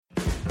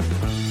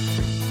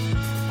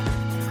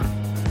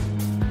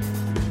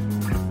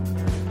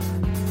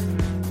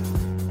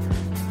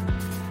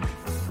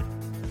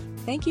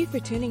Thank you for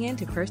tuning in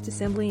to First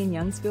Assembly in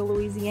Youngsville,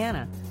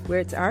 Louisiana, where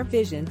it's our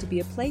vision to be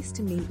a place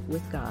to meet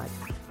with God.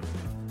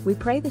 We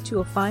pray that you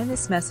will find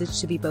this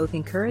message to be both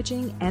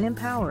encouraging and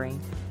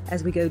empowering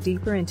as we go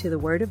deeper into the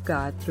Word of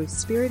God through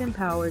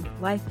Spirit-empowered,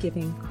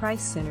 life-giving,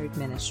 Christ-centered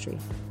ministry.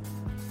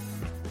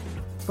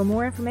 For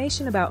more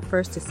information about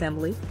First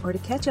Assembly or to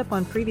catch up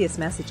on previous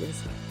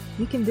messages,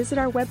 you can visit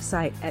our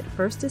website at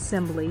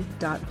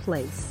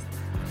firstassembly.place.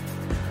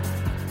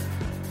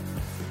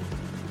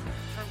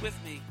 Turn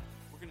with me.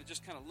 We're going to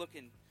just kind of look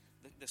in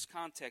this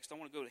context. I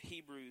want to go to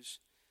Hebrews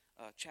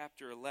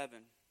chapter 11.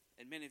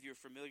 And many of you are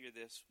familiar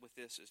with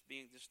this as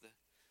being just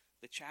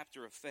the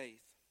chapter of faith.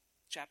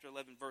 Chapter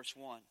 11, verse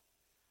 1.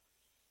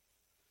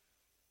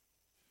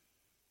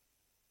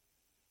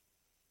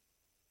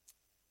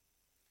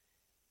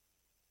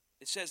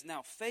 It says,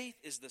 "Now faith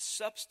is the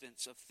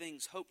substance of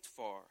things hoped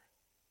for,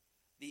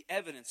 the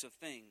evidence of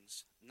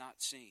things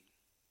not seen."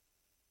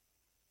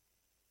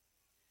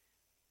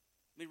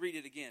 Let me read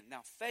it again.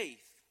 Now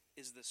faith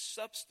is the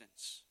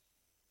substance.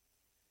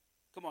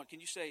 Come on,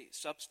 can you say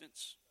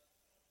substance?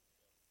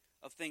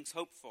 Of things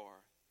hoped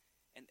for,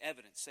 and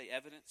evidence. Say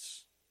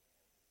evidence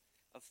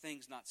of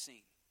things not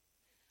seen.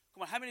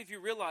 Come on, how many of you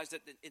realize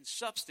that in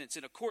substance,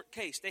 in a court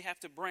case, they have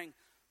to bring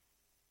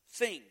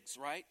things,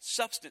 right?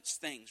 Substance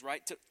things,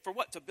 right? For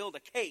what? To build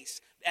a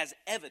case as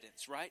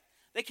evidence, right?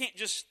 They can't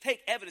just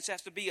take evidence. It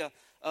has to be an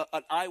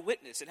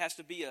eyewitness. It has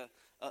to be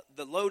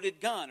the loaded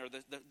gun or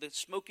the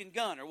smoking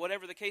gun or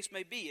whatever the case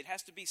may be. It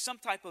has to be some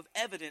type of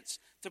evidence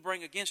to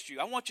bring against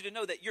you. I want you to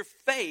know that your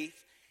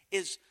faith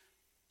is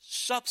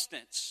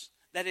substance.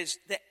 That is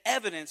the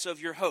evidence of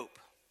your hope.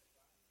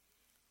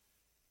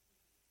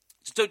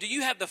 So do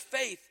you have the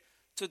faith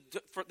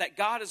that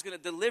God is going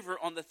to deliver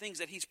on the things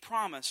that He's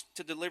promised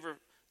to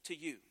deliver to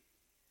you?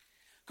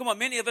 Come on,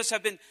 many of us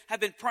have been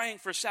praying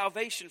for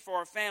salvation for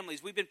our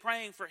families. We've been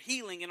praying for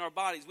healing in our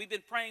bodies. We've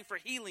been praying for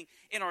healing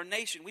in our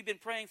nation. We've been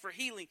praying for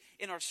healing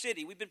in our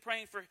city. We've been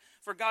praying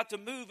for God to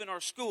move in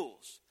our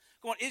schools.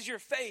 Come on, is your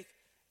faith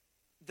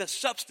the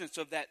substance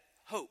of that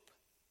hope?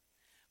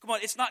 Come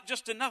on, it's not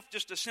just enough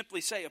just to simply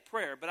say a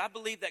prayer, but I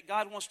believe that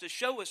God wants to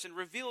show us and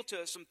reveal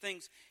to us some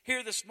things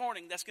here this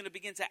morning that's going to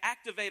begin to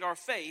activate our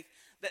faith,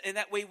 and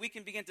that way we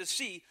can begin to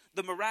see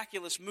the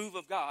miraculous move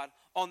of God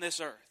on this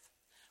earth.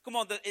 Come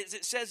on, as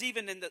it says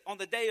even on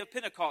the day of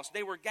Pentecost,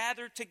 they were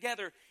gathered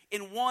together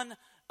in one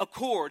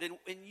accord and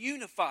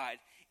unified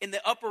in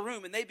the upper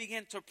room, and they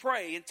began to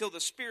pray until the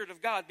Spirit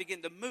of God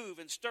began to move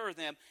and stir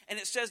them. And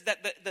it says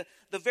that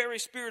the very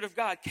Spirit of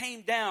God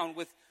came down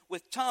with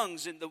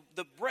tongues and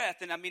the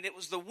breath, and I mean it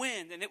was the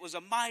wind, and it was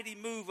a mighty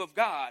move of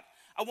God.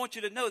 I want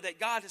you to know that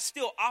God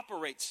still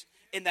operates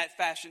in that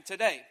fashion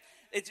today.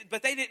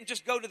 But they didn't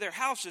just go to their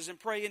houses and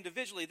pray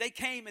individually. They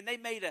came and they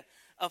made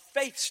a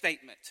faith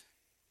statement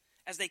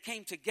as they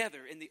came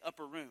together in the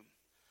upper room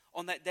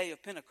on that day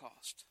of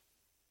Pentecost.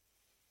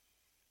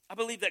 I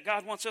believe that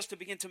God wants us to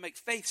begin to make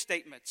faith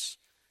statements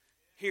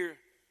here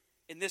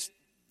in this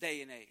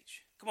day and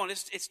age. Come on,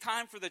 it's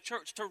time for the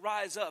church to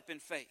rise up in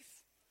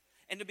faith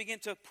and to begin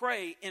to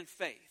pray in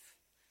faith.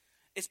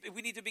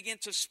 We need to begin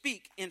to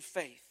speak in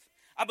faith.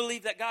 I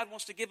believe that God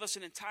wants to give us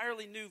an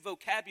entirely new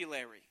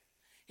vocabulary.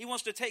 He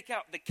wants to take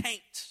out the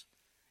can'ts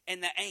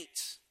and the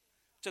ain'ts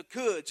to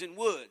coulds and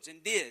woulds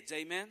and dids.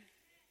 Amen?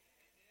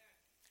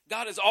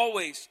 God is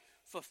always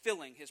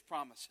fulfilling His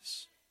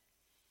promises.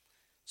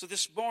 So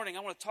this morning,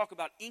 I want to talk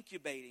about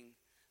incubating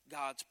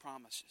God's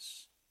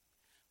promises.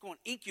 Go on,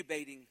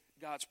 incubating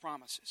God's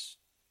promises.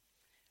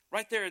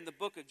 Right there in the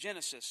book of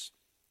Genesis,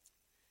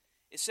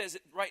 it says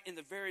it right in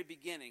the very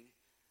beginning.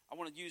 I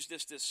want to use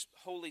this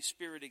Holy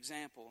Spirit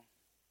example.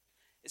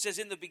 It says,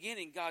 in the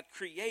beginning, God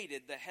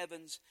created the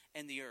heavens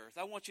and the earth.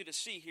 I want you to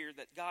see here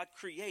that God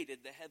created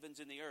the heavens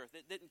and the earth.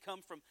 It didn't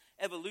come from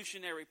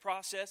evolutionary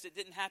process. It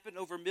didn't happen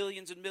over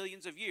millions and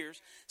millions of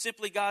years.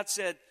 Simply God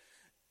said,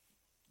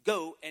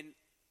 go, and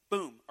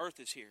boom, earth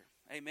is here.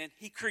 Amen.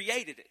 He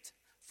created it.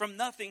 From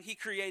nothing, He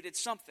created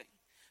something.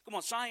 Come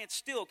on, science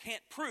still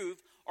can't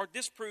prove or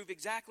disprove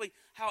exactly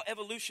how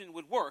evolution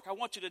would work. I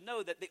want you to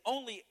know that the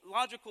only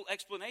logical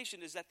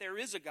explanation is that there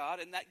is a God,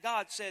 and that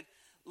God said,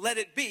 let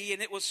it be,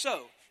 and it was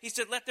so. He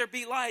said, let there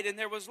be light, and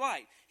there was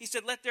light. He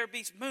said, let there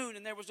be moon,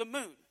 and there was a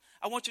moon.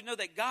 I want you to know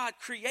that God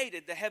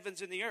created the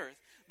heavens and the earth.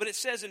 But it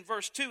says in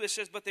verse 2, it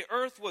says, but the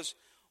earth was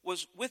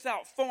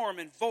without form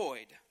and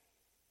void,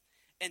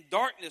 and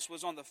darkness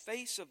was on the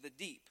face of the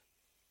deep.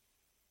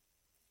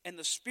 And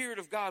the Spirit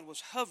of God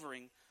was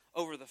hovering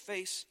over the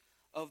face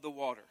of the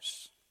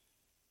waters.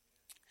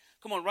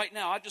 Come on, right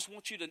now, I just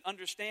want you to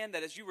understand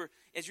that as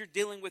you're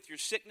dealing with your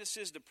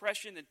sicknesses,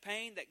 depression, and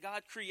pain, that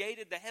God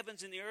created the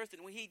heavens and the earth,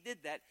 and when He did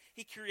that,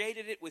 He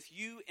created it with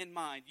you in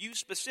mind. You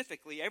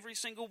specifically, every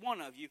single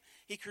one of you,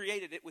 He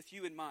created it with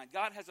you in mind.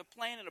 God has a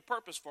plan and a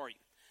purpose for you.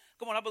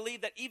 Come on, I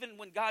believe that even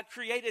when God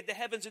created the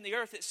heavens and the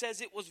earth, it says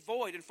it was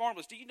void and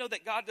formless. Do you know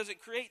that God doesn't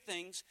create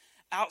things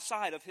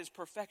outside of His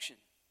perfection?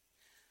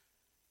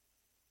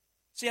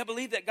 See, I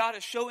believe that God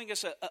is showing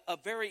us a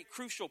very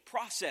crucial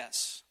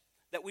process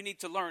that we need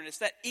to learn. It's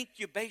that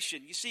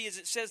incubation. You see, as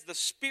it says, the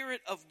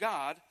Spirit of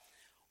God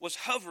was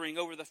hovering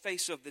over the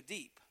face of the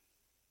deep.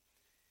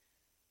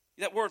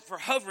 That word for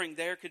hovering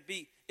there could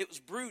be, it was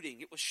brooding,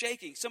 it was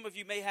shaking. Some of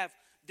you may have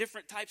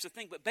different types of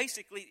things, but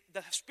basically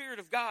the Spirit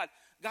of God,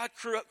 God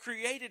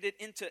created it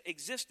into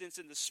existence,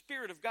 and the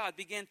Spirit of God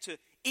began to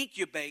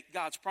incubate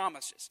God's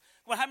promises.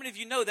 Well, how many of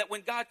you know that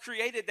when God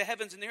created the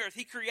heavens and the earth,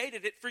 He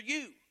created it for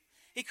you?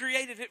 He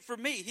created it for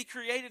me. He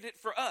created it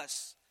for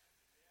us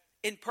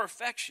in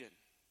perfection.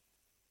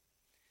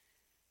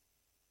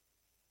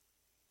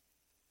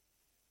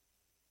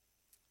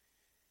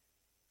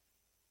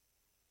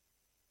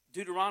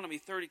 Deuteronomy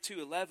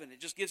 32:11,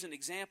 it just gives an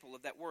example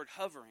of that word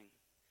hovering.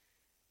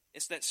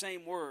 It's that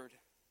same word.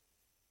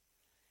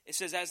 It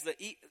says,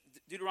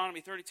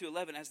 Deuteronomy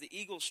 32:11, as the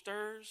eagle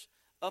stirs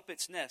up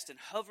its nest and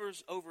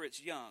hovers over its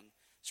young,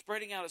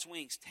 spreading out its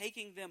wings,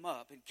 taking them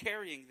up and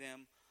carrying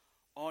them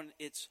on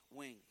its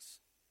wings.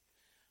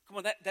 Come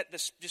on,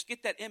 just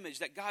get that image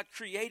that God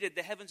created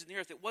the heavens and the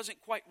earth. It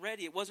wasn't quite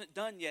ready. It wasn't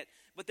done yet,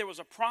 but there was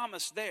a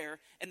promise there,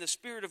 and the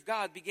Spirit of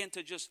God began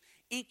to just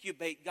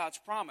incubate God's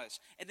promise.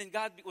 And then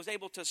God was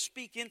able to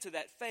speak into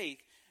that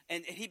faith,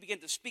 and He began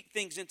to speak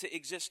things into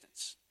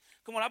existence.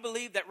 Come on, I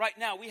believe that right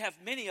now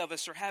many of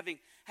us are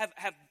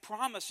have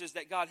promises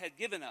that God had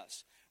given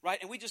us, right?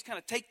 And we just kind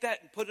of take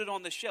that and put it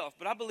on the shelf.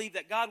 But I believe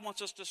that God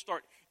wants us to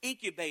start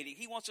incubating.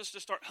 He wants us to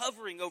start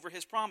hovering over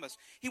His promise.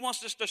 He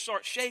wants us to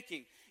start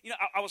shaking. You know,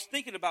 I was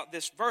thinking about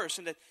this verse,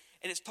 and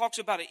it talks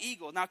about an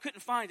eagle. Now, I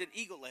couldn't find an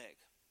eagle egg.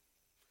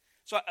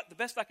 So the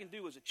best I can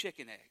do is a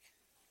chicken egg.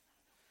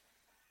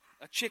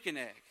 A chicken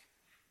egg.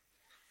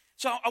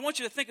 So I want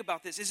you to think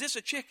about this. Is this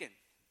a chicken?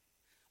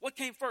 What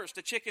came first,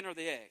 the chicken or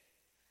the egg?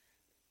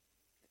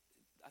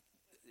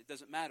 It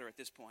doesn't matter at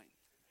this point.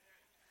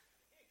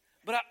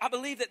 But I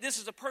believe that this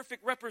is a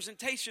perfect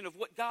representation of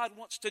what God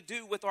wants to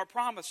do with our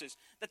promises.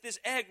 That this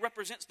egg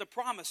represents the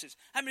promises.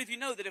 How many of you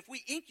know that if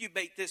we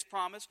incubate this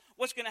promise,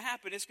 what's going to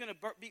happen? It's going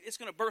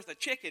to birth a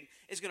chicken.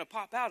 It's going to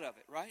pop out of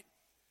it, right?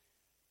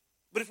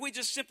 But if we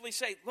just simply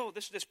say, "Oh,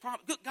 this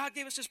promise. God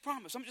gave us this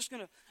promise. I'm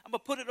going to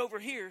put it over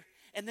here,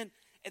 and then,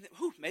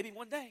 maybe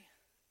one day.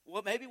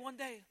 Well, maybe one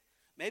day.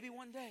 Maybe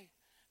one day."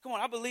 Come on,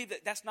 I believe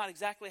that that's not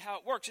exactly how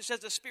it works. It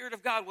says the Spirit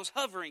of God was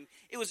hovering.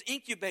 It was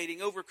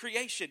incubating over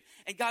creation.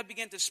 And God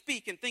began to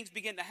speak and things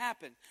began to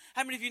happen.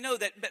 How many of you know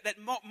that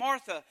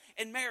Martha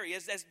and Mary,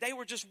 as they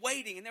were just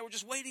waiting, and they were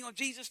just waiting on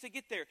Jesus to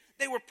get there.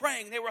 They were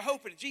praying. They were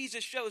hoping.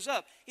 Jesus shows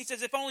up. He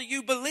says, if only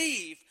you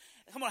believe.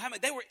 Come on,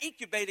 they were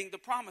incubating the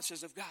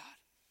promises of God.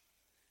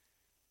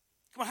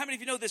 Come on, how many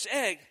of you know this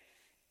egg,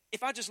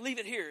 if I just leave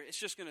it here, it's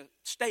just going to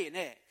stay an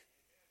egg.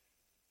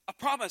 A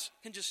promise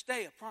can just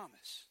stay a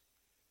promise.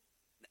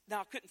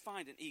 Now, I couldn't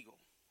find an eagle.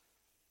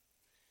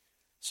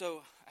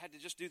 So I had to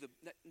just do the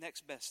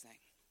next best thing.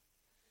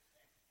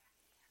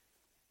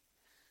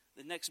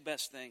 The next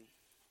best thing.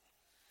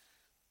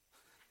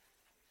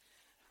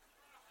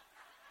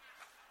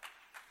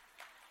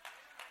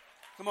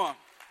 Come on.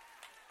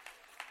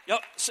 Y'all,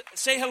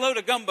 say hello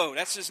to Gumbo.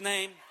 That's his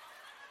name.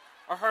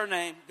 Or her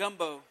name,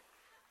 Gumbo.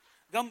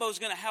 Gumbo's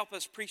going to help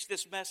us preach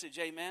this message,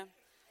 amen.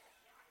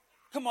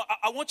 Come on,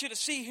 I want you to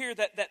see here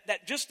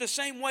that just the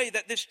same way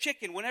that this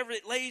chicken, whenever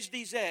it lays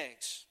these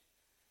eggs,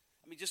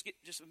 I mean, just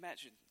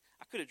imagine.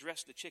 I could have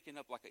dressed the chicken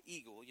up like an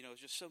eagle. You know,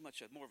 it's just so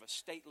much more of a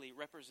stately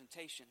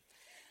representation.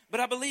 But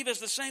I believe it's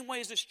the same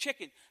way as this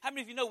chicken. How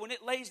many of you know when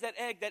it lays that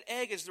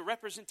egg is the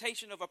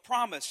representation of a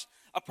promise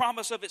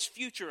of its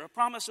future, a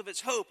promise of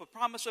its hope, a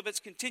promise of its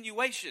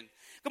continuation.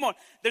 Come on,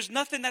 there's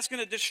nothing that's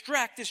going to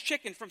distract this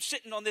chicken from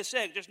sitting on this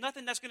egg. There's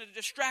nothing that's going to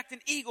distract an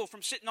eagle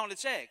from sitting on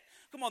its egg.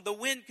 Come on, the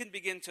wind can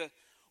begin to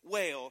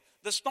wail.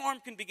 The storm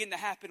can begin to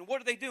happen. What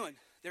are they doing?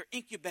 They're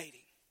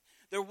incubating.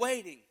 They're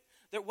waiting.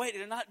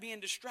 They're not being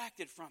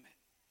distracted from it.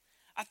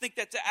 I think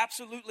that's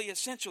absolutely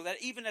essential,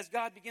 that even as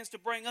God begins to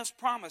bring us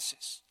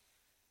promises,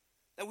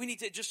 that we need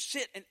to just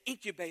sit and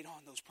incubate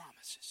on those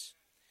promises.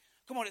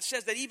 Come on, it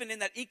says that even in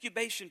that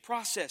incubation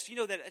process, you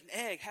know that an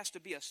egg has to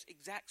be an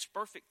exact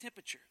perfect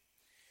temperature.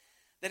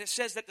 That it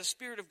says that the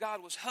Spirit of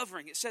God was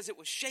hovering. It says it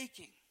was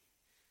shaking.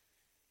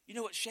 You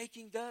know what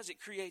shaking does?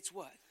 It creates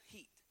what?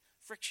 Heat,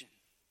 friction.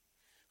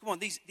 Come on,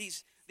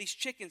 these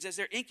chickens, as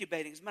they're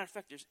incubating, as a matter of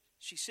fact,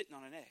 she's sitting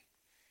on an egg.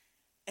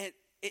 And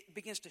it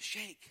begins to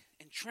shake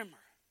and tremor.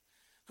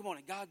 Come on,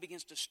 and God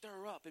begins to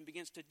stir up and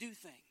begins to do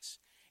things.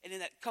 And in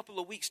that couple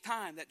of weeks'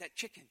 time, that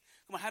chicken,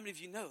 come on, how many of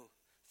you know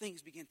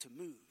things begin to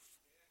move?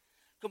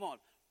 Come on,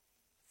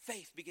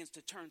 faith begins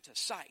to turn to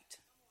sight.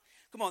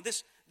 Come on,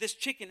 this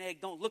chicken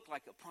egg don't look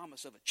like a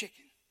promise of a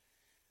chicken.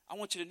 I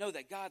want you to know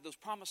that God, those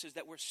promises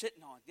that we're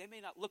sitting on, they may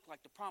not look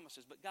like the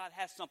promises, but God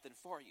has something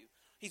for you.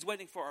 He's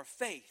waiting for our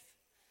faith,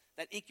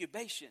 that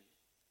incubation,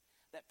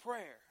 that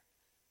prayer.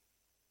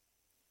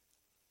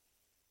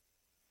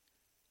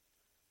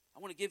 I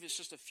want to give you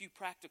just a few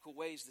practical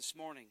ways this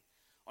morning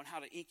on how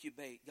to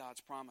incubate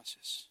God's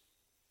promises.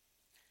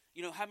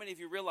 You know, how many of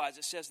you realize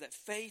it says that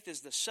faith is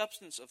the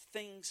substance of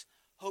things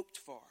hoped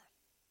for?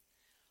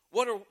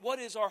 What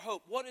is our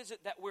hope? What is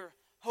it that we're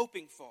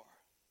hoping for?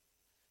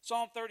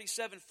 Psalm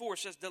 37:4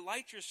 says,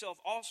 delight yourself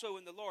also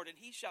in the Lord, and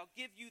he shall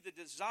give you the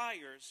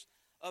desires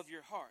of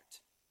your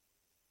heart.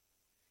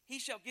 He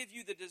shall give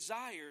you the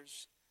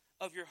desires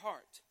of your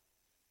heart.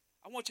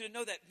 I want you to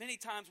know that many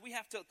times we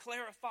have to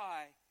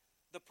clarify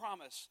the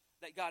promise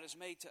that God has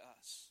made to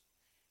us.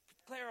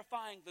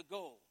 Clarifying the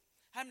goal.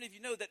 How many of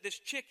you know that this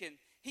chicken,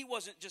 she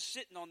wasn't just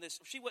sitting on this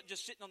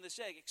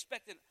egg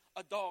expecting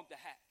a dog to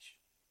hatch?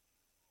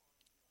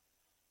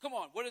 Come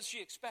on, what is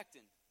she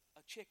expecting?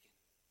 A chicken.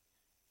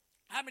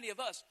 How many of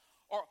us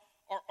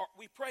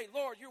we pray,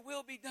 Lord, your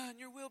will be done,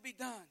 your will be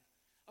done.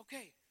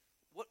 Okay,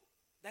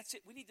 that's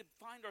it. We need to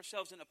find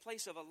ourselves in a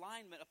place of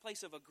alignment, a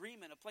place of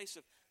agreement, a place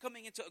of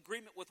coming into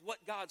agreement with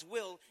what God's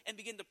will and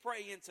begin to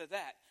pray into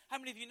that. How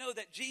many of you know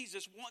that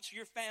Jesus wants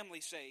your family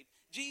saved?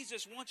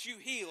 Jesus wants you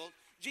healed.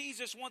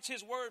 Jesus wants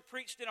his word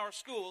preached in our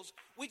schools.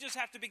 We just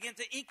have to begin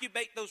to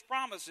incubate those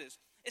promises.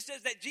 It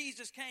says that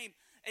Jesus came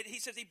and he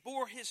says he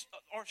bore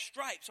our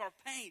stripes, our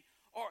pain,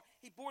 or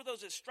he bore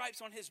those as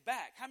stripes on his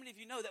back. How many of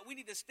you know that we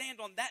need to stand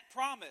on that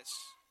promise?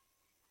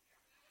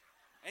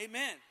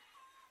 Amen.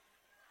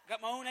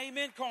 Got my own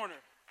amen corner.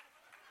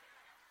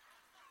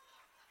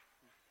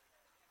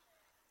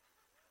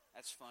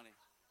 That's funny.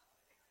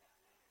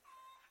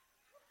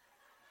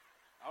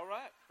 All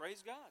right,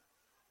 praise God.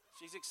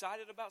 She's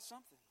excited about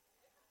something.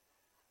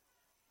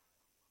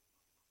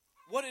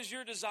 What is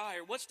your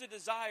desire? What's the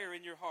desire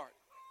in your heart?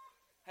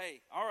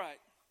 Hey, all right.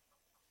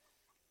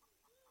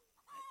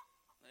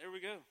 There we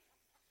go.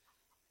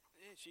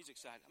 Yeah, she's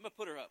excited. I'm going to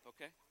put her up,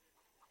 okay?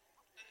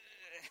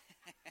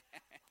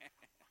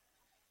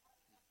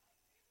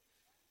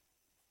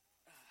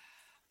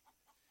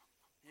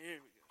 Here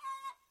we go.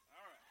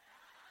 All right.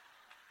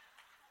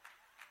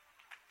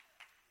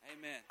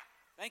 Amen.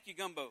 Thank you,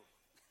 Gumbo.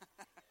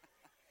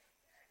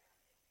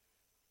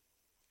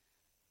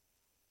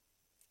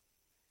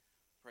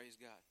 Praise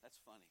God. That's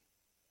funny.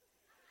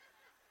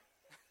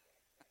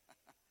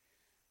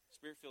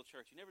 Spirit-filled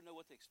church. You never know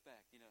what to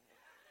expect,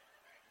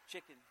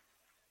 chicken.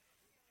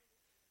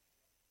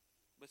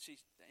 But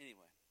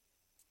anyway.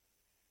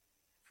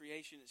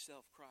 Creation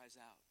itself cries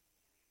out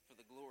for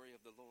the glory of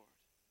the Lord.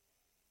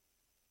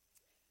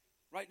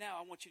 Right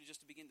now, I want you to just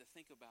to begin to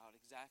think about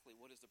exactly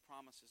what is the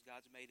promises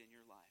God's made in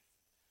your life.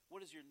 What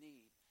is your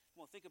need?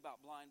 Well, think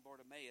about blind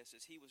Bartimaeus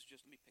as he was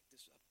just, let me pick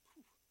this up.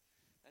 Whew,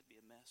 that'd be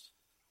a mess.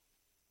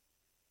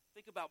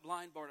 Think about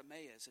blind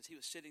Bartimaeus as he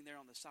was sitting there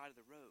on the side of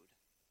the road,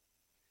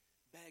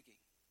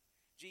 begging.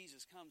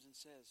 Jesus comes and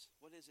says,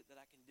 what is it that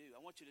I can do?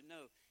 I want you to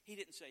know, he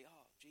didn't say,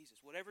 oh,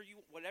 Jesus, whatever you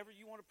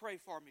want to pray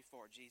for me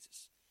for,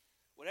 Jesus.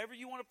 Whatever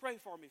you want to pray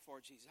for me for,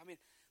 Jesus. I mean,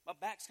 my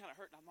back's kind of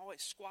hurting. I'm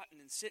always squatting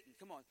and sitting.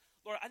 Come on.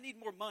 Lord, I need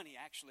more money,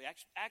 actually.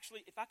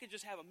 Actually, if I could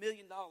just have $1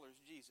 million,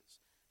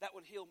 Jesus, that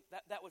would heal,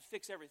 that would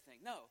fix everything.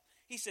 No.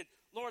 He said,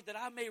 Lord, that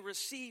I may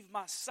receive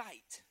my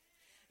sight.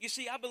 You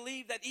see, I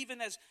believe that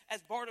even as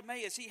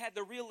Bartimaeus, he had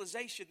the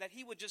realization that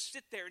he would just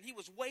sit there and he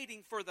was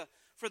waiting for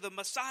the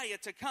Messiah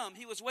to come.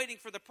 He was waiting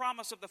for the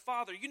promise of the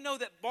Father. You know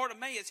that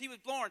Bartimaeus, he was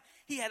born,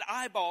 he had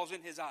eyeballs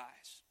in his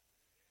eyes.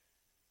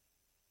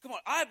 Come on,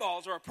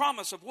 eyeballs are a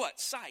promise of what?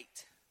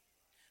 Sight.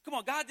 Come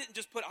on, God didn't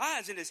just put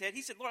eyes in his head.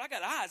 He said, Lord, I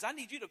got eyes. I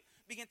need you to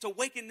begin to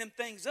waken them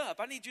things up.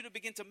 I need you to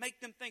begin to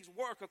make them things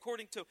work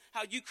according to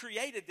how you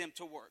created them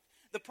to work.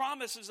 The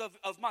promises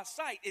of my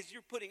sight is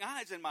you're putting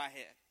eyes in my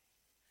head.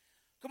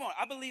 Come on,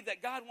 I believe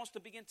that God wants to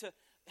begin to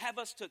have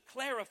us to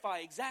clarify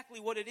exactly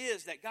what it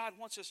is that God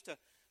wants us to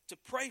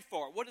pray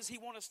for. What does he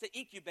want us to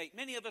incubate?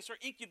 Many of us are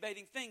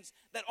incubating things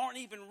that aren't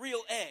even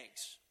real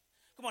eggs.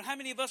 Come on, how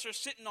many of us are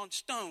sitting on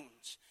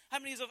stones? How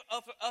many of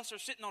us are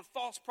sitting on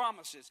false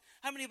promises?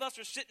 How many of us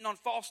are sitting on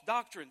false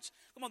doctrines?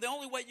 Come on, the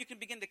only way you can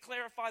begin to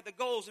clarify the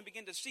goals and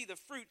begin to see the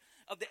fruit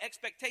of the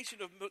expectation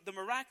of the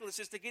miraculous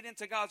is to get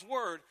into God's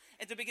word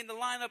and to begin to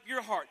line up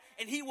your heart.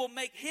 And he will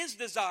make his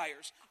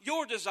desires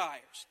your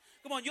desires.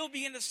 Come on, you'll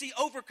begin to see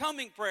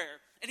overcoming prayer.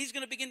 And he's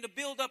going to begin to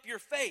build up your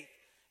faith.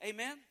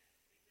 Amen?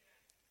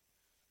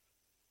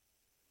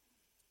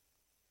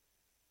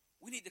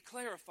 We need to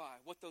clarify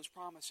what those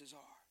promises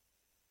are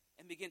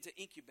and begin to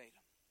incubate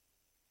them.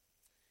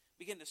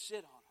 Begin to sit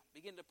on them.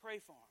 Begin to pray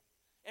for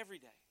them every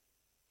day,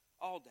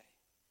 all day.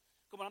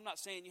 Come on, I'm not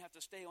saying you have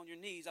to stay on your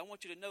knees. I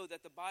want you to know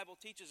that the Bible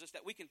teaches us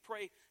that we can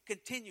pray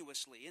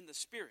continuously in the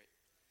Spirit.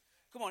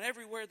 Come on,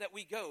 everywhere that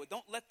we go,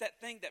 don't let that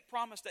thing, that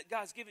promise that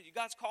God's given you,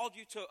 God's called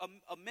you to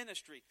a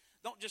ministry.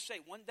 Don't just say,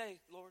 one day,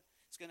 Lord,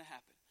 it's going to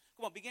happen.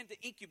 Come on, begin to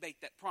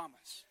incubate that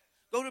promise.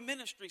 Go to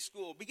ministry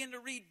school. Begin to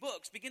read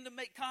books. Begin to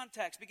make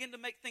contacts. Begin to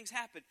make things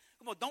happen.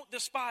 Come on, don't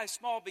despise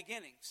small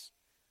beginnings.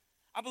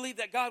 I believe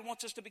that God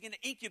wants us to begin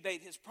to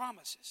incubate his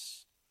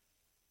promises.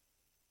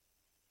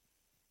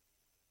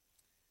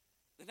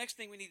 The next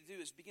thing we need to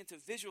do is begin to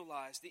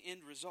visualize the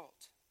end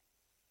result.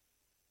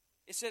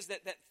 It says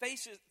that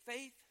faith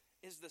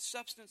is the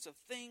substance of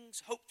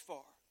things hoped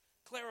for.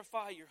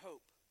 Clarify your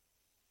hope.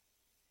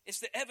 It's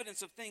the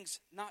evidence of things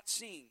not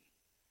seen.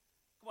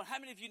 Come on, how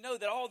many of you know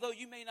that although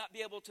you may not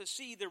be able to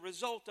see the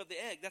result of the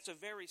egg, that's a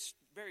very,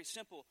 very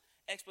simple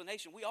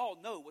explanation. We all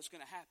know what's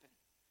going to happen.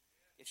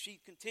 if she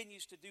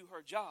continues to do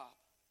her job,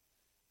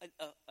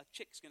 a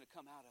chick's going to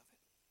come out of it.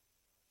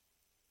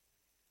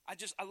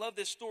 I love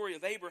this story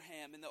of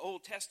Abraham in the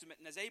Old Testament.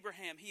 And as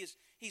Abraham,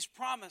 he's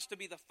promised to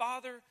be the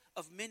father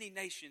of many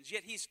nations.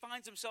 Yet he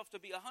finds himself to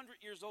be 100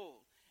 years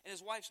old. And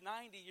his wife's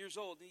 90 years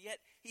old. And yet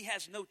he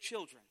has no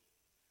children.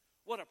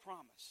 What a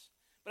promise.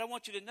 But I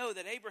want you to know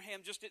that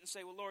Abraham just didn't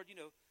say, well, Lord,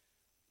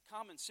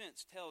 common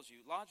sense tells you,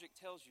 logic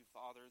tells you,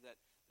 Father, that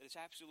it's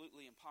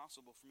absolutely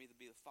impossible for me to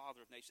be the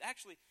father of nations.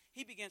 Actually,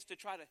 he begins to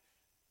try to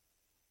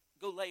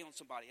go lay on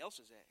somebody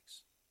else's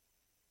eggs.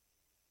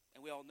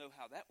 And we all know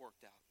how that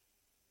worked out.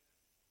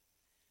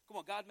 Come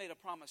on, God made a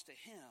promise to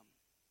him.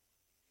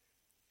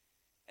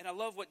 And I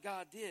love what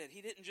God did.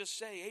 He didn't just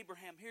say,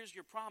 Abraham, here's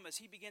your promise.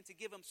 He began to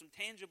give him some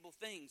tangible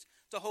things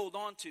to hold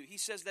on to. He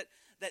says that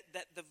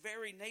the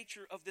very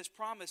nature of this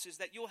promise is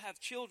that you'll have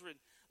children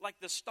like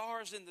the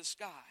stars in the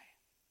sky.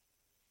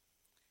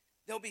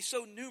 They'll be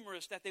so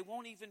numerous that they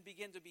won't even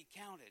begin to be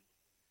counted.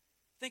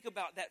 Think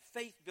about that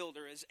faith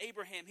builder as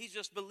Abraham. He's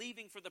just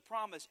believing for the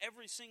promise.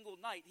 Every single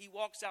night he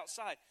walks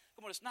outside.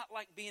 Come on, it's not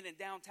like being in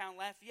downtown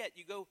Lafayette.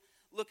 You go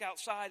look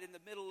outside in the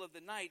middle of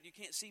the night. You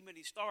can't see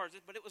many stars.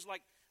 But it was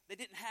like they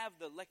didn't have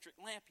the electric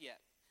lamp yet.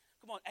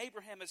 Come on,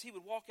 Abraham, as he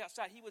would walk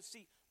outside, he would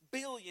see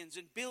billions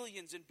and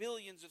billions and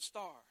billions of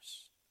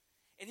stars.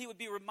 And he would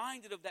be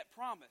reminded of that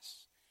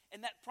promise.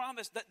 And that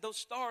promise, that those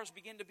stars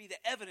began to be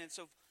the evidence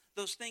of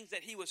those things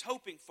that he was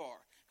hoping for.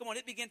 Come on,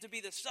 it began to be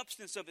the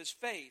substance of his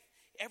faith.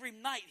 Every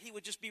night he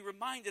would just be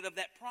reminded of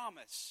that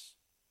promise.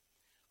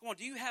 Come on,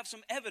 do you have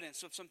some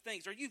evidence of some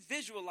things? Are you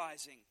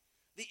visualizing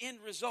the end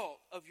result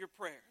of your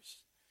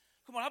prayers?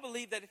 Come on, I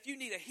believe that if you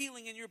need a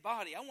healing in your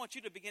body, I want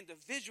you to begin to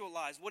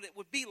visualize what it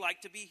would be like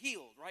to be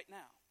healed right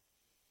now.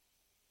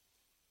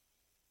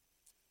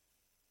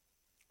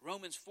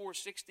 Romans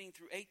 4:16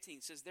 through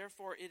 18 says,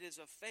 therefore it is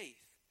of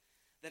faith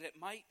that it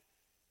might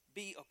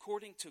be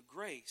according to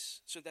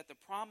grace, so that the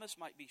promise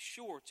might be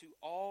sure to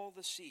all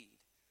the seed,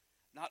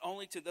 not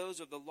only to those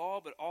of the law,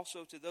 but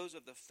also to those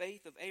of the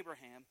faith of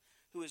Abraham,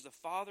 who is the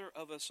father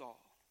of us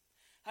all.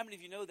 How many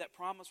of you know that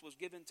promise was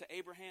given to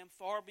Abraham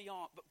far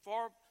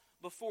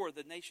before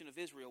the nation of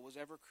Israel was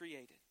ever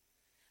created?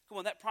 Come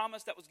on, that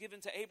promise that was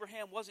given to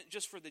Abraham wasn't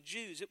just for the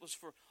Jews. It was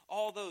for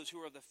all those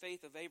who are of the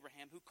faith of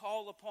Abraham, who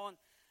call upon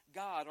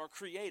God, our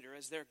Creator,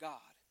 as their God,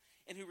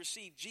 and who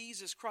receive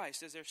Jesus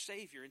Christ as their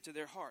Savior into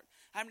their heart.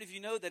 How many of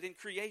you know that in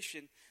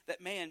creation,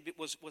 that man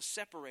was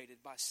separated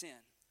by sin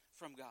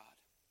from God?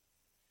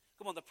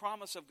 Come on, the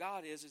promise of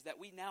God is that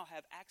we now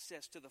have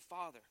access to the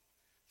Father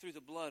through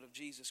the blood of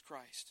Jesus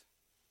Christ.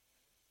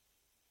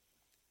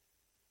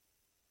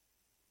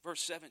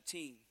 Verse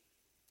 17,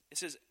 it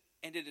says,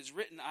 and it is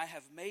written, I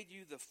have made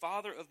you the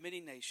father of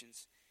many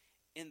nations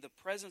in the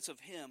presence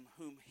of him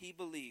whom he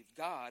believed,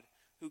 God,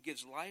 who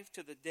gives life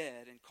to the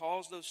dead and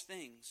calls those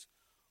things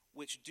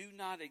which do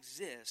not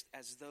exist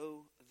as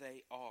though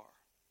they are,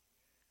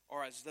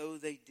 or as though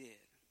they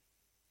did.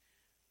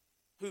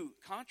 Who,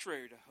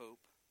 contrary to hope,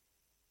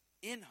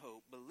 in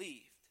hope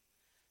believed,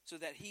 so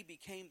that he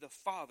became the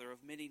father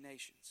of many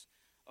nations,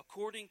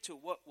 according to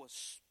what was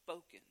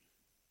spoken.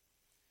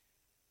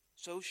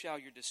 So shall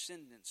your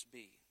descendants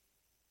be.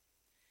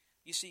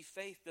 You see,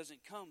 faith doesn't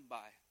come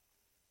by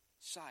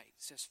sight.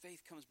 It says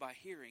faith comes by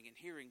hearing, and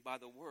hearing by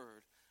the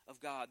word of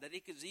God. That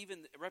it is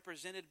even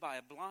represented by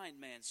a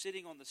blind man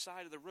sitting on the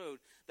side of the road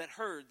that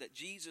heard that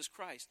Jesus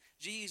Christ,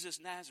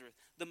 Jesus Nazareth,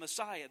 the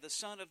Messiah, the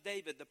Son of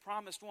David, the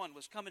promised one,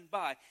 was coming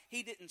by.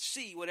 He didn't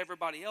see what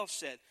everybody else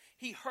said.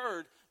 He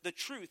heard the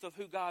truth of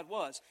who God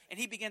was, and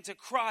he began to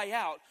cry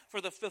out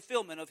for the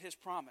fulfillment of his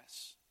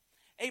promise.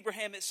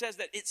 Abraham, it says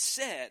that it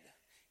said,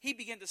 he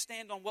began to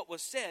stand on what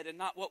was said and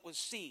not what was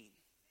seen.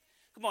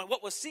 Come on,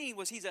 what was seen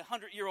was he's a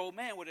 100-year-old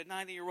man with a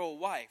 90-year-old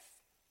wife.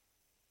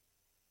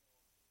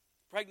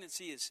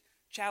 Pregnancy is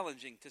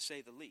challenging, to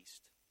say the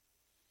least.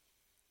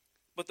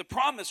 But the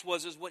promise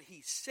is what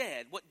he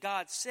said, what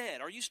God said.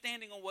 Are you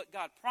standing on what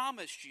God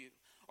promised you?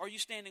 Or are you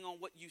standing on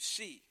what you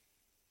see?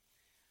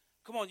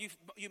 Come on,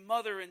 you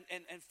mother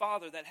and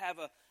father that have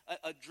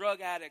a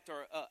drug addict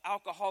or an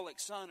alcoholic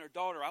son or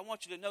daughter, I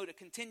want you to know to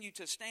continue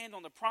to stand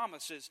on the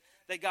promises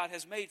that God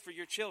has made for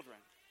your children.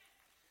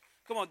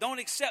 Come on, don't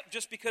accept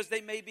just because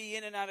they may be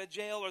in and out of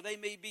jail or they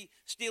may be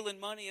stealing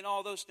money and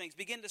all those things.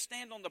 Begin to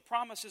stand on the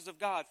promises of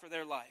God for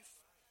their life.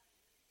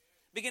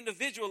 Begin to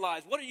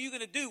visualize, what are you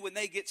going to do when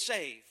they get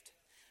saved?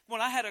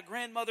 When I had a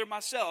grandmother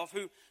myself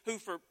who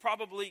for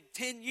probably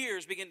 10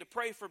 years began to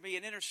pray for me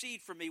and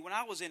intercede for me when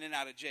I was in and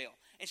out of jail.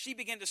 And she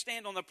began to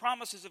stand on the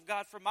promises of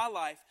God for my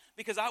life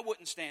because I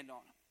wouldn't stand on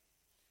them.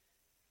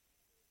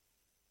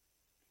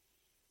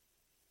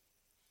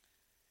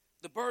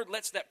 The bird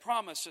lets that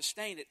promise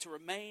sustain it to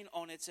remain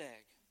on its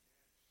egg.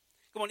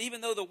 Come on, even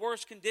though the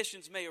worst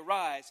conditions may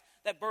arise,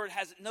 that bird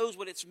knows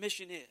what its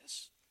mission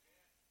is.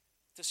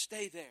 To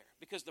stay there,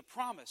 because the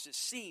promise is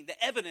seen.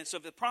 The evidence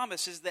of the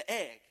promise is the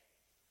egg.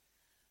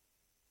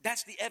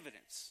 That's the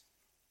evidence.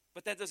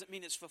 But that doesn't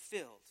mean it's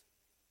fulfilled.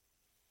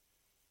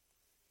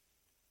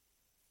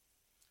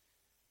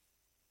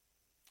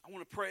 I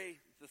want to pray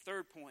the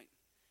third point.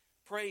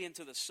 pray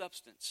into the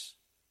substance.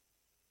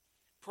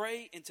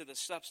 Pray into the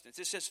substance.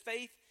 It says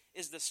faith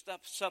is the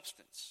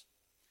substance.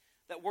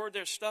 That word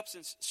there,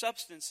 substance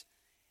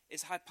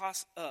is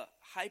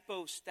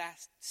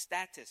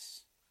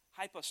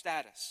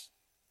hypostatus,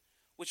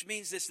 which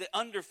means it's the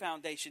under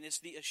foundation, it's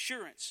the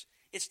assurance,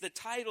 it's the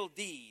title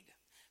deed.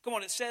 Come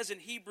on, it says in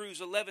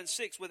Hebrews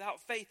 11:6,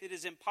 without faith it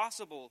is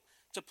impossible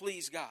to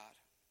please God.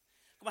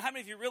 Come on, how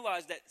many of you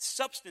realize that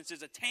substance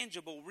is a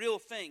tangible, real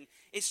thing?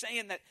 It's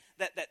saying that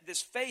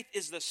this faith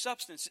is the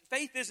substance.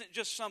 Faith isn't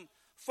just some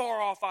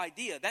far-off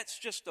idea. That's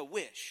just a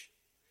wish.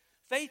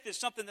 Faith is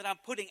something that I'm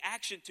putting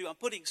action to. I'm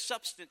putting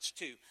substance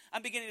to.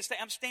 I'm beginning to say,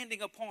 I'm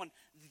standing upon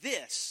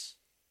this.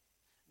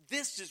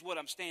 This is what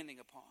I'm standing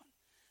upon.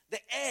 The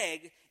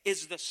egg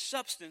is the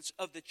substance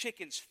of the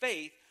chicken's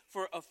faith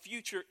for a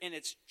future in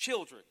its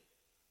children.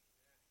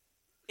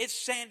 It's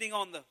standing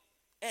on the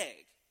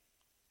egg.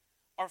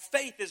 Our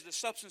faith is the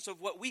substance of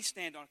what we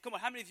stand on. Come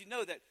on, how many of you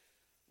know that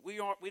we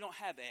don't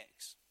have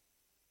eggs?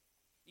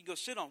 You go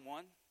sit on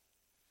one.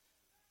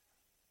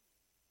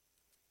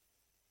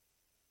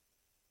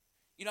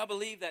 You know, I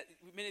believe that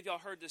many of y'all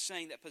heard this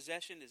saying that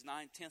possession is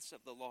 9/10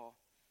 of the law.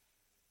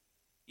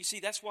 You see,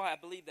 that's why I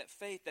believe that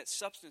faith, that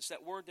substance,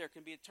 that word there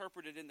can be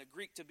interpreted in the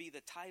Greek to be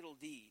the title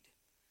deed,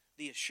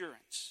 the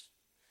assurance.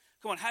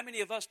 Come on, how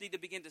many of us need to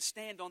begin to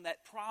stand on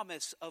that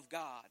promise of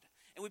God?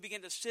 And we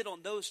begin to sit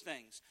on those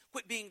things.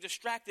 Quit being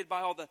distracted by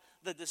all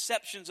the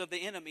deceptions of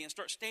the enemy and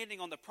start standing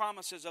on the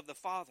promises of the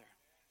Father.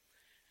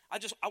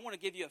 I want to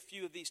give you a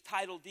few of these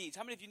title deeds.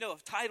 How many of you know a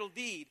title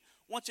deed,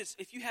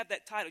 if you have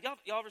that title,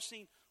 y'all ever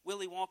seen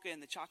Willy Wonka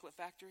and the Chocolate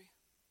Factory?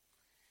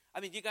 I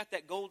mean, you got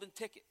that golden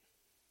ticket.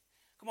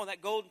 Come on,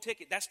 that golden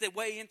ticket, that's the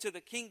way into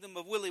the kingdom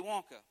of Willy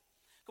Wonka.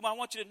 Come on, I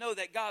want you to know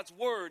that God's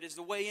word is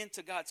the way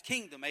into God's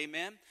kingdom,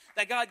 amen?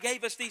 That God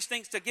gave us these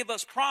things to give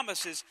us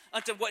promises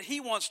unto what he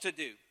wants to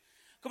do.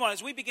 Come on,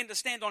 as we begin to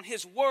stand on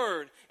his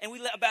word and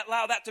we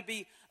allow that to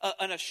be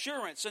an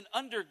assurance, an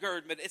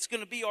undergirdment, it's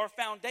going to be our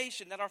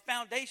foundation, that our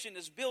foundation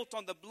is built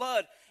on the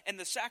blood and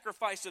the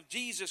sacrifice of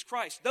Jesus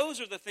Christ. Those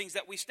are the things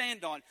that we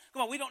stand on.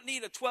 Come on, we don't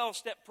need a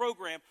 12-step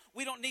program.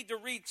 We don't need to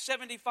read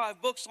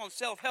 75 books on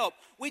self-help.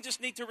 We just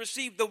need to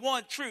receive the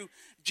one true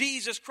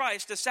Jesus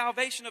Christ, the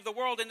salvation of the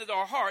world into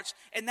our hearts,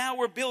 and now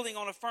we're building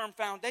on a firm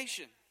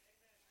foundation.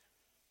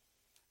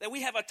 That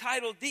we have a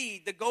title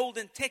deed, the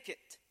golden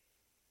ticket.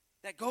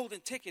 That golden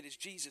ticket is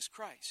Jesus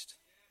Christ.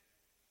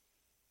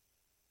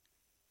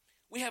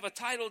 We have a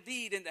title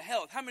deed into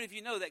health. How many of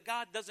you know that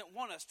God doesn't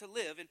want us to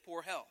live in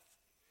poor health?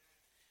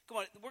 Come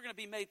on, we're going to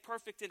be made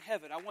perfect in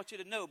heaven. I want you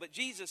to know. But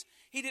Jesus,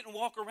 he didn't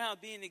walk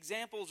around being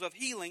examples of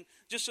healing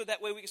just so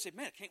that way we can say,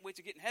 man, I can't wait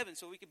to get in heaven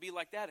so we can be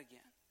like that again.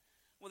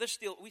 Well,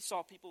 we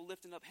saw people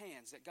lifting up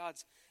hands that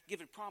God's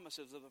given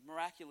promises of a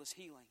miraculous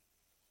healing.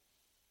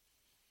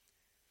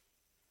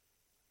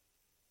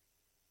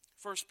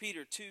 1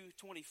 Peter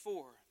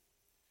 2:24.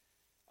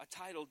 A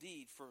title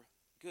deed for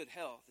good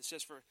health. It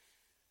says, for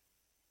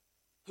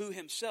who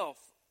himself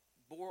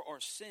bore our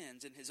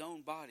sins in his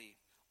own body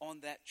on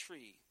that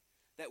tree,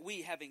 that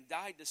we, having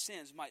died to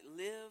sins, might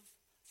live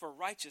for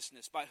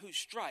righteousness, by whose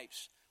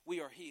stripes we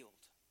are healed.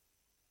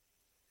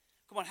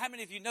 Come on, how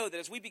many of you know that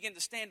as we begin to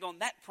stand on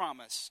that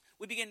promise,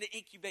 we begin to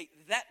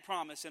incubate that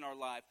promise in our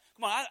life?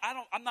 Come on,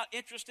 I'm not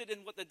interested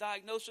in what the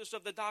diagnosis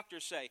of the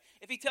doctors say.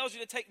 If he tells you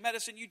to take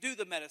medicine, you do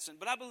the medicine.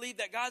 But I believe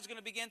that God's going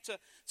to begin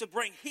to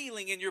bring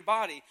healing in your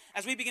body.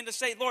 As we begin to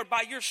say, Lord,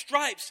 by your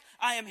stripes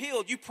I am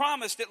healed. You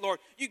promised it, Lord.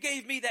 You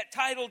gave me that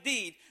title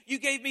deed. You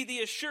gave me the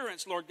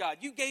assurance, Lord God.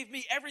 You gave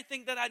me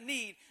everything that I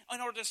need in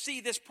order to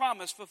see this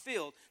promise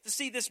fulfilled, to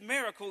see this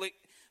miracle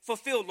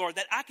fulfilled, Lord,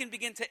 that I can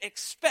begin to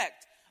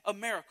expect a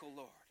miracle,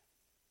 Lord.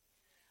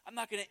 I'm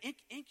not going to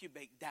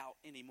incubate doubt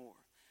anymore.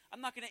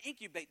 I'm not going to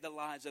incubate the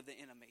lies of the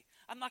enemy.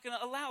 I'm not going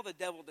to allow the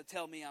devil to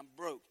tell me I'm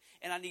broke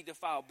and I need to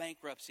file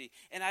bankruptcy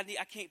and I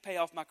can't pay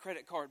off my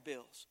credit card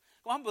bills.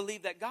 Well, I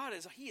believe that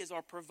he is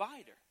our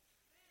provider.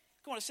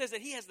 Come on, it says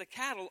that he has the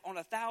cattle on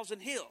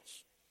 1,000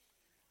 hills.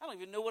 I don't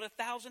even know what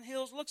 1,000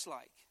 hills looks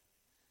like.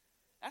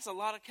 That's a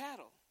lot of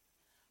cattle.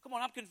 Come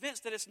on, I'm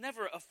convinced that it's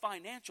never a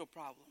financial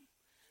problem.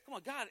 Come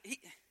on, God,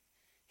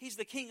 He's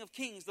the King of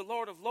Kings, the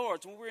Lord of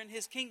Lords. When we're in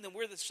his kingdom,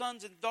 we're the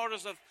sons and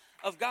daughters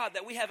of God,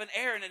 that we have an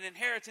heir and an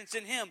inheritance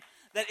in him.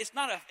 That it's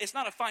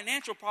not a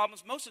financial problem.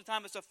 Most of the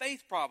time, it's a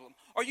faith problem.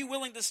 Are you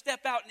willing to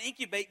step out and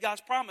incubate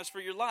God's promise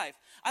for your life?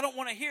 I don't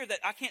want to hear that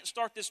I can't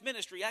start this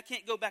ministry. I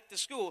can't go back to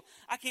school.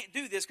 I can't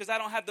do this because I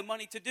don't have the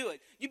money to do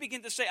it. You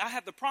begin to say, I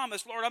have the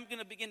promise. Lord, I'm going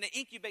to begin to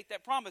incubate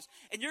that promise.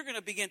 And you're going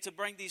to begin to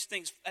bring these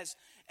things as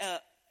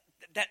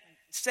that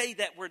say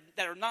that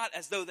are not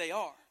as though they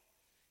are.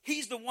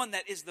 He's the one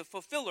that is the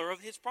fulfiller of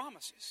his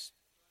promises.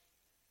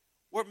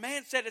 Where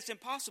man said it's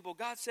impossible,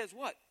 God says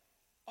what?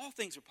 All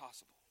things are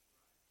possible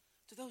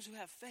to those who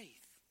have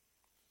faith.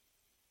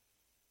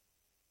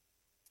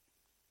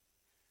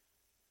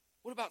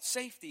 What about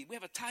safety? We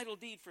have a title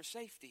deed for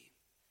safety.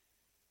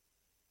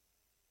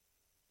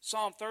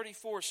 Psalm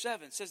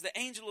 34:7 says, the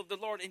angel of the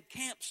Lord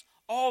encamps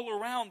all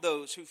around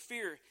those who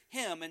fear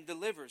him and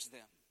delivers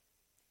them.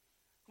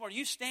 Come on, are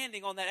you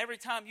standing on that every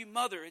time you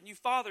mother and you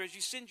father as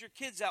you send your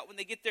kids out when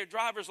they get their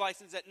driver's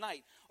license at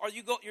night? Or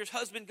your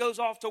husband goes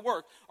off to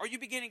work? Are you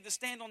beginning to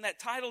stand on that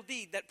title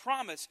deed, that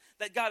promise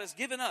that God has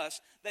given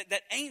us,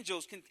 that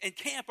angels can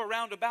encamp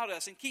around about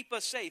us and keep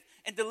us safe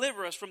and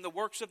deliver us from the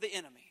works of the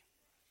enemy?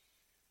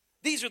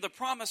 These are the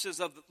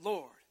promises of the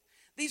Lord.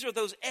 These are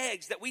those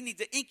eggs that we need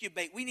to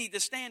incubate, we need to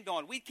stand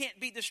on. We can't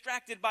be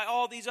distracted by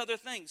all these other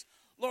things.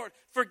 Lord,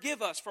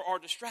 forgive us for our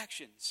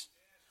distractions.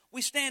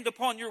 We stand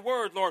upon your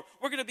word, Lord.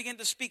 We're going to begin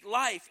to speak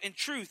life and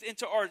truth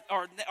into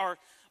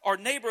our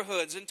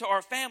neighborhoods, into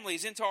our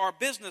families, into our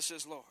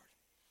businesses, Lord.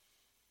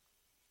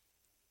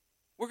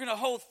 We're going to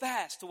hold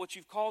fast to what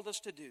you've called us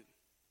to do.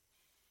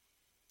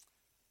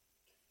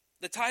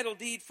 The title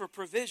deed for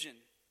provision,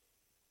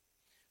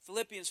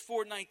 Philippians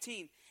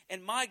 4:19,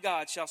 and my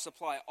God shall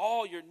supply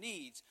all your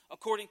needs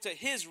according to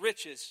his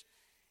riches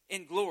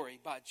in glory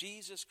by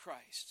Jesus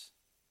Christ.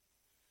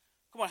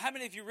 Come on, how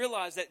many of you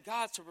realize that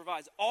God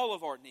provides all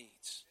of our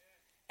needs?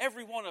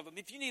 Every one of them.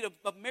 If you need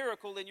a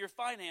miracle in your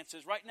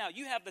finances right now,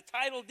 you have the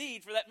title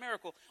deed for that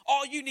miracle.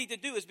 All you need to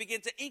do is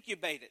begin to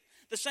incubate it.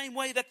 The same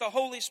way that the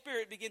Holy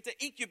Spirit began to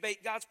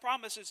incubate God's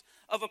promises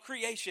of a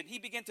creation. He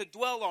began to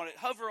dwell on it,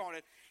 hover on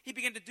it. He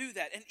began to do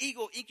that. An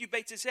eagle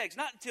incubates its eggs,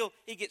 not until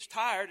he gets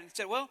tired and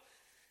said, well,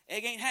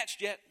 egg ain't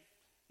hatched yet.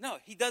 No,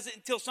 he does it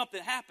until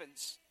something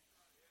happens.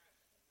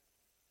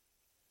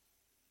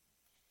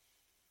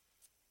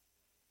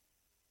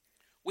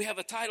 We have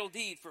a title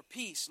deed for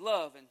peace,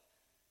 love, and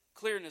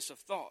clearness of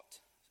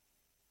thought.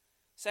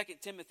 2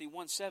 Timothy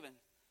 1:7,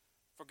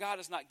 for God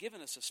has not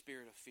given us a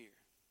spirit of fear.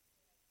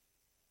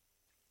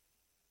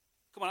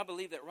 Come on, I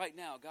believe that right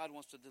now God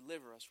wants to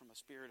deliver us from a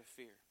spirit of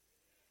fear.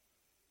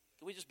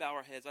 Can we just bow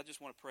our heads? I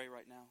just want to pray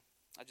right now.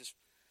 I just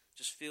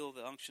feel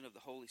the unction of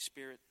the Holy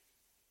Spirit.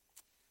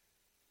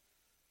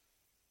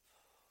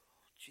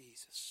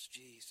 Jesus,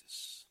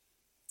 Jesus.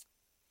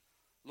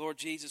 Lord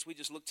Jesus, we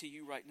just look to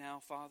you right now,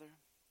 Father.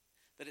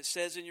 That it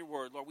says in your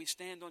word, Lord, we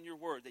stand on your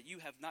word that you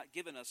have not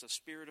given us a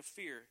spirit of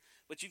fear,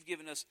 but you've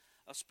given us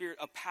a spirit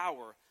of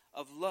power,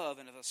 of love,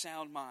 and of a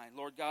sound mind.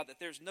 Lord God, that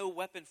there's no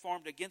weapon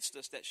formed against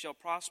us that shall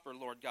prosper,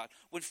 Lord God.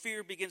 When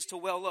fear begins to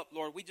well up,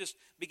 Lord, we just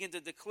begin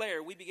to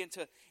declare, we begin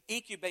to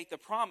incubate the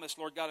promise,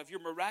 Lord God, of your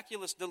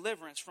miraculous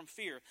deliverance from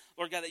fear.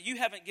 Lord God, that you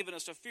haven't given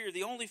us a fear.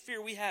 The only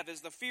fear we have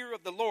is the fear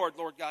of the Lord,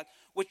 Lord God,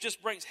 which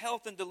just brings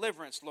health and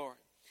deliverance, Lord.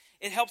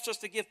 It helps us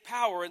to give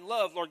power and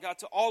love, Lord God,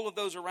 to all of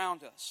those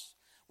around us.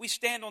 We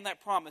stand on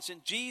that promise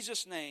in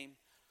Jesus' name.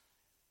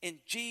 In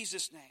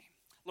Jesus' name.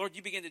 Lord,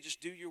 you begin to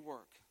just do your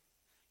work.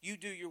 You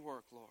do your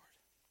work, Lord.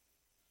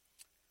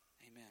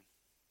 Amen.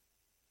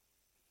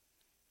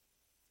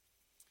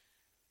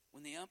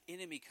 When the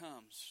enemy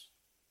comes,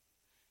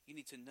 you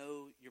need to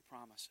know your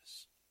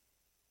promises.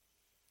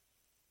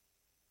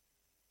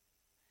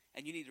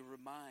 And you need to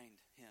remind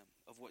him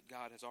of what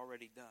God has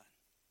already done.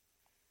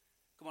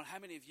 Come on, how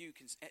many of you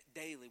can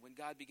daily, when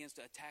God begins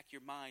to attack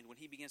your mind, when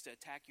he begins to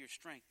attack your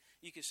strength,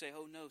 you can say,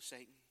 oh no,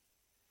 Satan,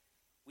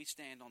 we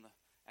stand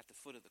at the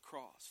foot of the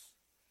cross.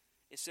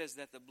 It says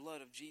that the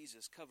blood of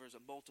Jesus covers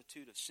a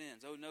multitude of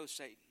sins. Oh no,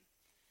 Satan,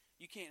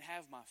 you can't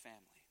have my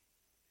family.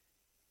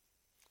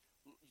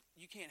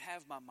 You can't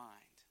have my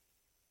mind.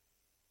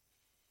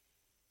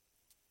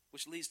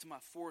 Which leads to my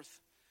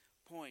fourth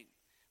point,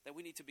 that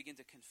we need to begin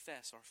to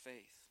confess our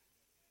faith.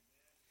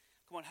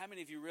 Come on, how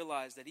many of you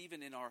realize that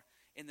even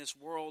in this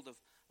world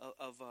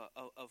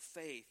of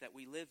faith that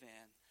we live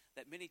in,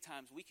 that many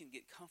times we can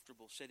get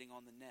comfortable sitting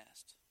on the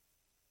nest?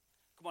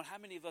 Come on, how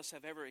many of us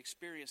have ever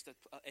experienced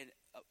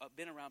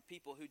been around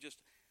people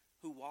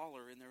who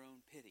waller in their own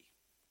pity?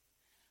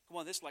 Come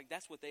on,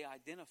 that's what they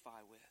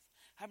identify with.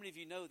 How many of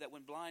you know that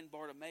when blind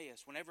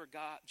Bartimaeus, whenever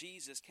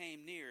Jesus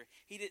came near,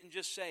 he didn't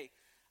just say,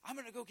 I'm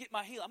going to go get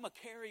my healing. I'm going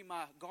to carry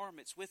my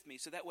garments with me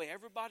so that way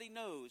everybody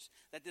knows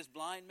that this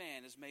blind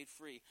man is made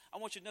free. I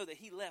want you to know that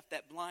he left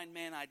that blind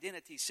man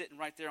identity sitting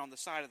right there on the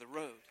side of the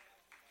road.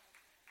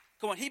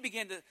 Come on, he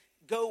began to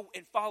go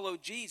and follow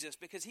Jesus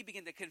because he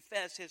began to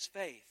confess his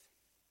faith.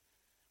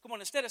 Come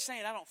on, instead of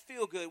saying, I don't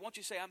feel good, why don't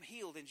you say, I'm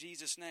healed in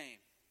Jesus' name.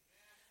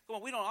 Come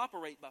on, we don't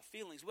operate by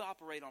feelings. We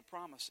operate on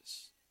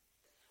promises.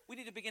 We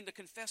need to begin to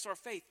confess our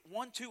faith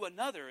one to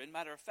another, in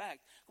matter of fact.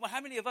 Come on,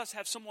 how many of us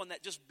have someone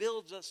that just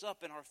builds us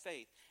up in our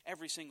faith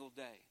every single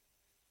day?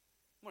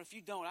 Come on, if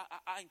you don't,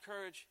 I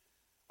encourage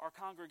our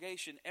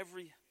congregation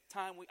every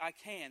time I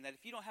can, that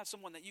if you don't have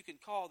someone that you can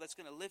call that's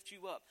going to lift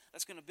you up,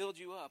 that's going to build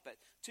you up at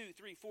 2,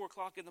 3, 4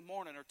 o'clock in the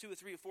morning, or 2 or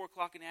 3 or 4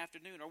 o'clock in the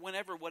afternoon, or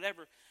whenever,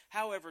 whatever,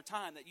 however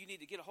time that you need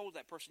to get a hold of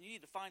that person, you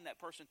need to find that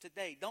person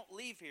today. Don't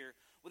leave here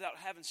without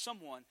having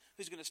someone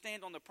who's going to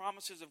stand on the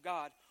promises of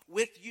God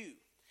with you.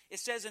 It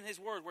says in his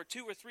word, where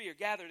 2 or 3 are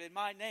gathered in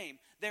my name,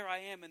 there I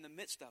am in the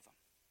midst of them.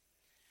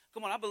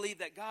 Come on, I believe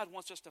that God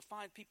wants us to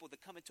find people to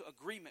come into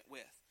agreement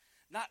with,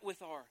 not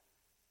with our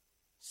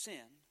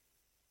sin,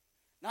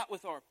 not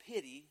with our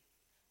pity,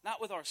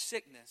 not with our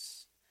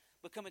sickness,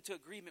 but come into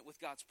agreement with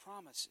God's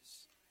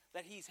promises,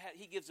 that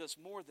he gives us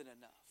more than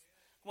enough.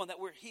 Come on, that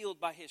we're healed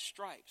by his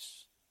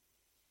stripes.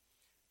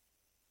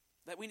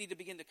 That we need to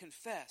begin to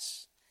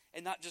confess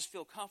and not just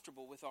feel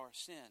comfortable with our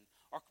sin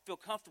or feel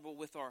comfortable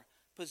with our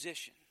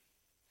position.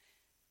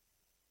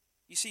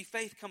 You see,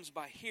 faith comes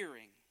by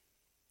hearing.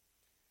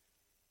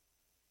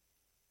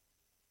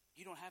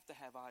 You don't have to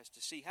have eyes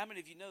to see. How many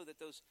of you know that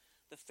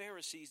the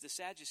Pharisees, the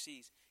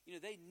Sadducees,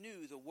 they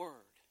knew the word,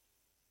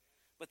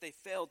 but they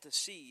failed to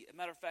see. As a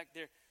matter of fact,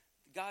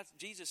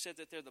 Jesus said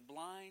that they're the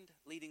blind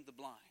leading the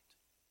blind.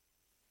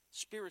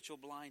 Spiritual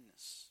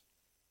blindness.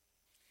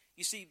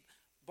 You see,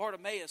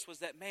 Bartimaeus was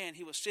that man.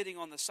 He was sitting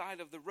on the side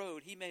of the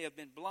road. He may have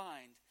been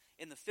blind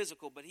in the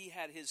physical, but he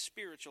had his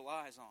spiritual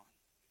eyes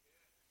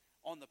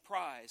on the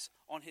prize,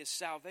 on his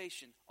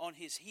salvation, on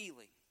his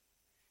healing.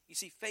 You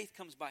see, faith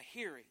comes by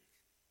hearing,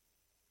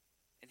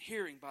 and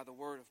hearing by the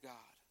word of God.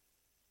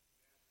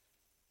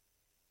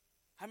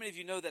 How many of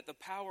you know that the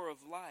power of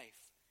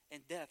life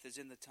and death is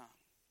in the tongue?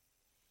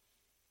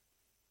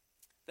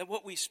 That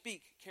what we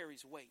speak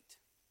carries weight.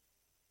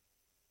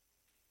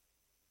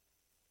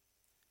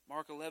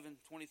 Mark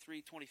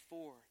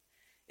 11:23-24.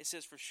 It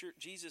says, for sure,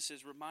 Jesus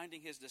is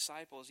reminding his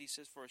disciples, he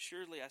says, for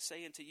assuredly I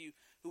say unto you,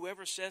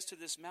 whoever says to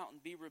this mountain,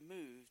 be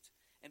removed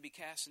and be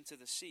cast into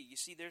the sea. You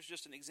see, there's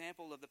just an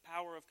example of the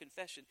power of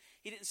confession.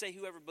 He didn't say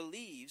whoever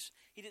believes.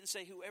 He didn't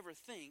say whoever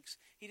thinks.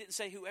 He didn't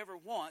say whoever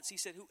wants. He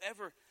said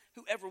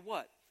whoever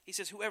what? He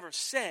says whoever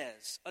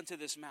says unto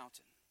this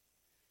mountain.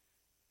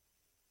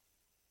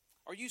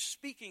 Are you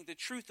speaking the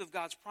truth of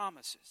God's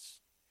promises?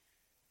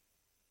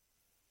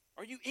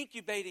 Are you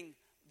incubating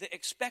the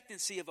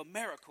expectancy of a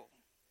miracle?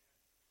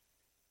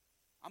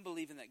 I'm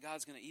believing that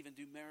God's going to even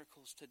do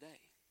miracles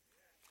today.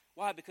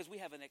 Why? Because we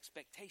have an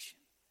expectation.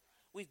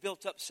 We've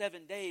built up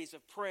 7 days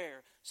of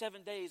prayer,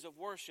 7 days of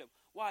worship.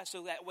 Why?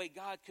 So that way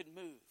God could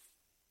move.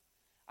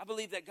 I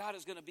believe that God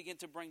is going to begin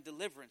to bring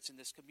deliverance in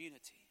this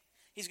community.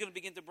 He's going to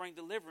begin to bring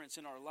deliverance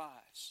in our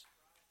lives.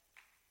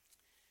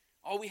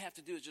 All we have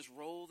to do is just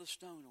roll the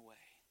stone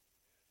away.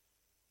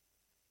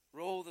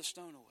 Roll the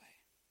stone away.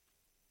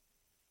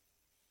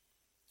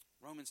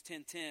 Romans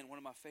 10:10, one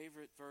of my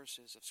favorite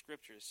verses of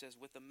Scripture, it says,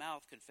 with the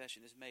mouth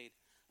confession is made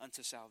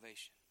unto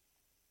salvation.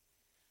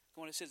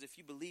 Come on, it says if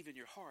you believe in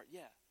your heart, if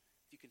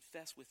you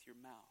confess with your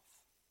mouth.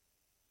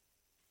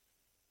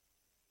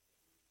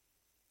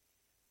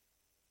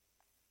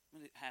 I'm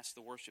going to ask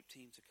the worship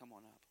team to come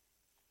on up.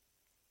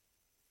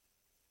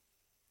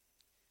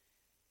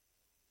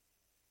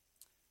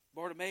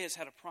 Bartimaeus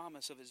had a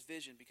promise of his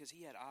vision because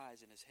he had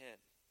eyes in his head.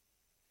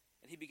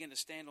 And he began to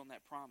stand on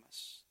that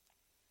promise.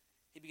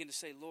 He began to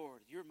say,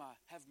 Lord,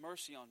 have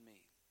mercy on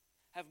me.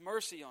 Have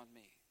mercy on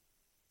me.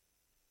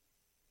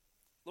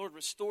 Lord,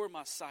 restore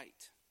my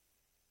sight.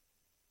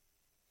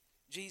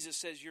 Jesus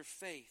says your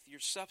faith, your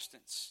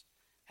substance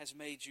has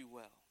made you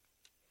well.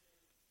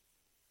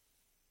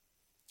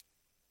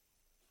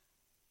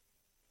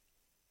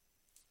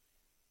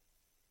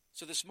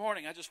 So this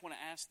morning, I just want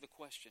to ask the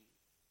question,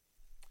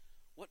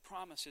 what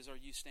promises are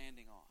you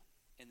standing on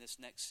in this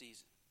next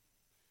season?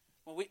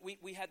 Well,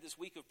 we had this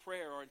week of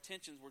prayer. Our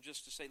intentions were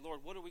just to say,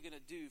 Lord, what are we going to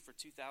do for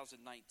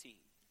 2019?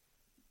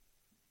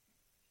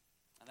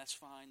 And that's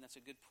fine. That's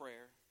a good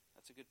prayer.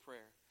 That's a good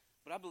prayer.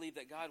 But I believe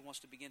that God wants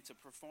to begin to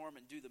perform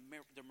and do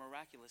the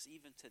miraculous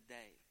even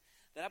today.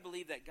 That I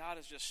believe that God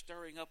is just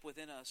stirring up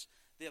within us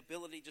the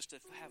ability just to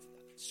have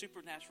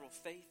supernatural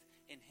faith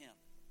in Him.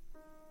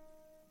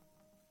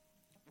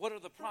 What are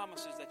the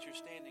promises that you're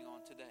standing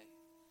on today?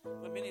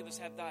 But many of us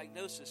have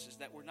diagnoses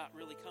that we're not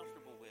really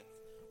comfortable with.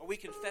 Are we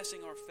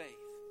confessing our faith?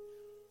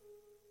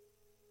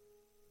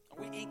 Are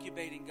we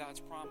incubating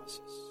God's promises?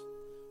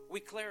 Are we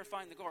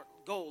clarifying the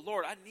goal?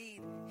 Lord, I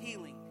need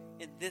healing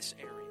in this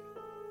area.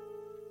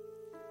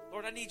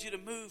 Lord, I need you to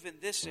move in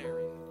this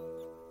area.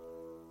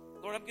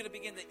 Lord, I'm going to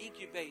begin to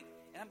incubate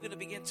and I'm going to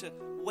begin to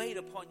wait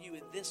upon you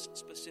in this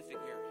specific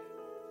area.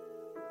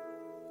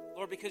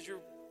 Lord, because your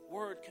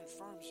word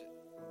confirms it.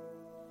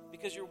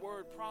 Because your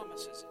word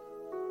promises it.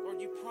 Lord,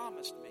 you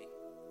promised me.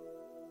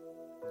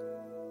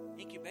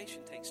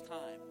 Incubation takes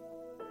time.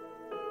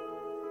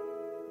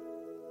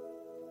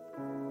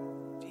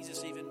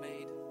 Jesus even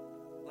made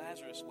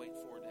Lazarus wait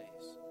 4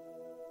 days.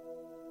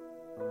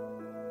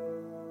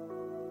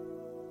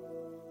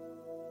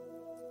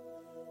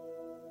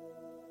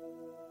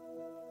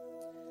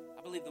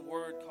 I believe the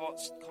word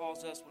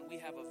calls us when we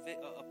have a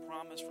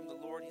promise from the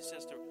Lord. He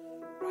says to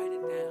write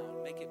it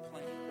down, make it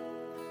plain.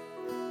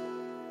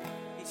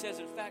 He says,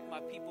 in fact,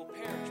 my people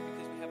perish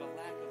because we have a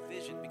lack of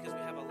vision, because we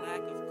have a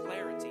lack of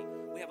clarity.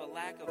 We have a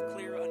lack of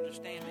clear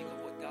understanding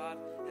of what God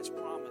has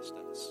promised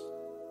us.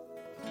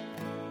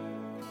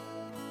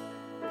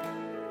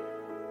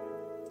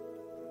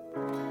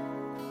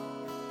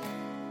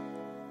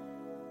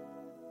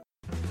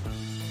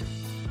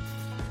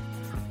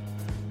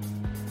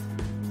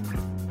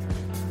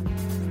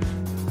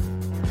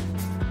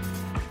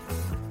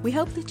 We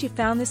hope that you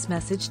found this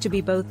message to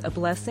be both a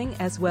blessing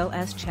as well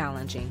as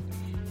challenging.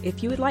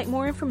 If you would like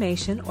more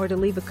information or to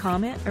leave a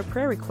comment or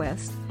prayer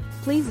request,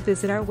 please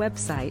visit our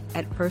website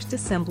at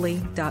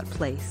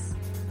firstassembly.place.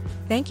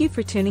 Thank you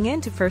for tuning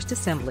in to First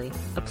Assembly,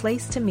 a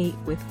place to meet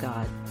with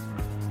God.